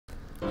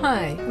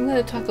Hi, I'm going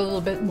to talk a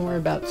little bit more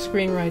about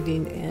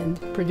screenwriting and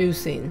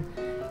producing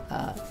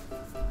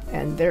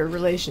and their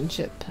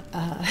relationship.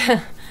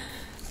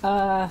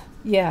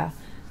 Yeah.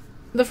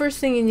 The first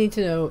thing you need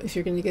to know if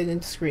you're going to get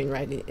into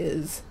screenwriting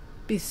is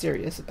be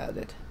serious about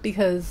it.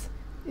 Because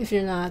if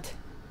you're not,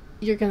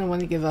 you're going to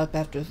want to give up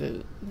after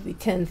the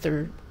 10th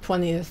or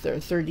 20th or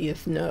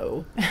 30th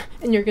no.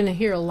 And you're going to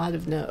hear a lot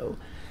of no.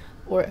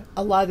 Or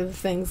a lot of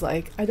things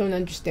like, I don't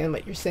understand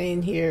what you're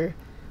saying here.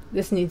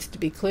 This needs to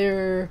be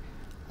clearer.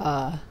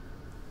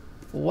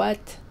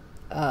 What?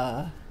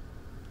 No,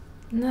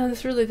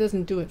 this really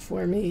doesn't do it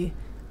for me.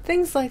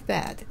 Things like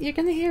that. You're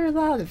going to hear a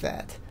lot of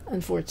that,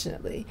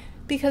 unfortunately,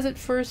 because at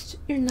first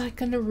you're not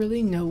going to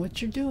really know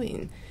what you're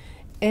doing.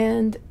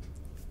 And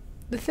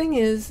the thing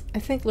is, I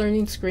think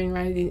learning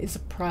screenwriting is a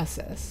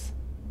process.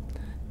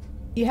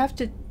 You have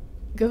to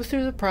go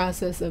through the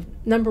process of,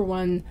 number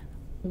one,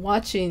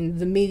 watching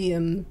the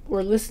medium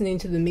or listening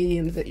to the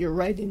medium that you're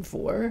writing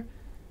for.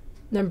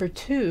 Number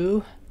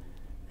two,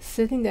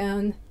 sitting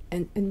down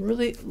and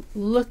really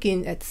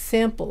looking at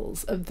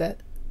samples of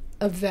that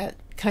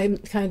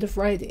kind of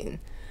writing.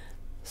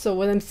 So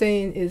what I'm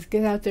saying is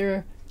get out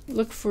there,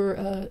 look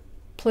for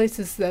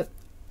places that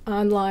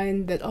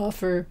online that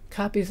offer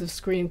copies of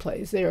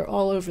screenplays. They are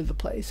all over the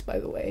place, by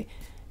the way.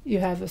 You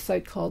have a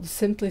site called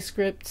Simply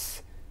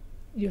Scripts.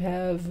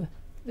 There's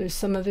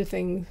some other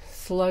thing,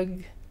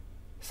 Slug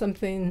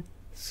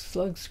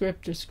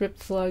Script or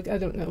Script Slug, I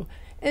don't know.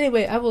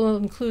 Anyway, I will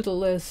include a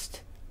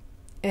list,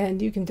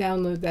 and you can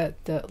download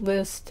that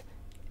list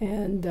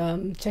and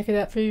check it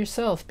out for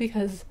yourself,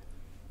 because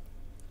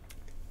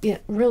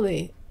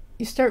really,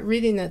 you start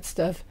reading that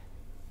stuff,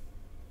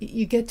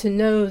 you get to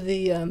know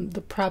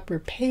the proper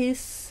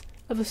pace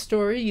of a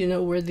story. You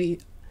know where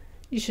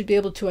you should be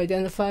able to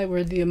identify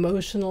where the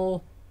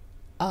emotional,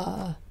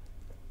 what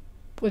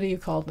do you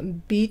call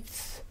them,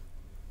 beats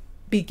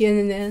begin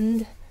and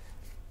end.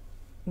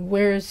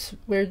 Where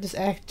does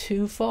Act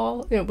 2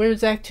 fall? Where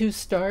does Act 2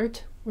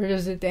 start? Where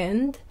does it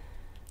end?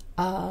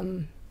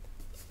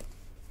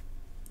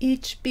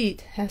 Each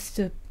beat has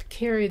to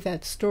carry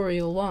that story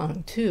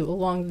along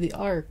the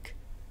arc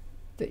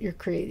that you're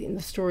creating,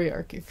 the story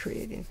arc you're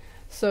creating.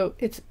 So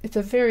it's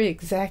a very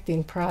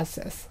exacting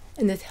process,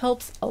 and it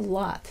helps a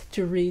lot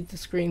to read the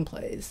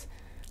screenplays.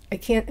 I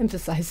can't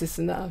emphasize this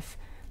enough.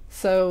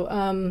 So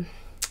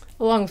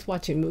along with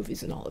watching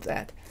movies and all of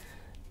that.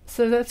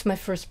 So that's my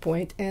first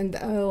point, and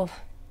I'll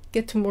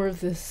get to more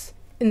of this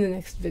in the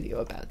next video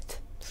about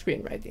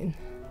screenwriting.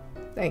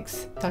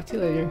 Thanks. Talk to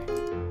you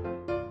later.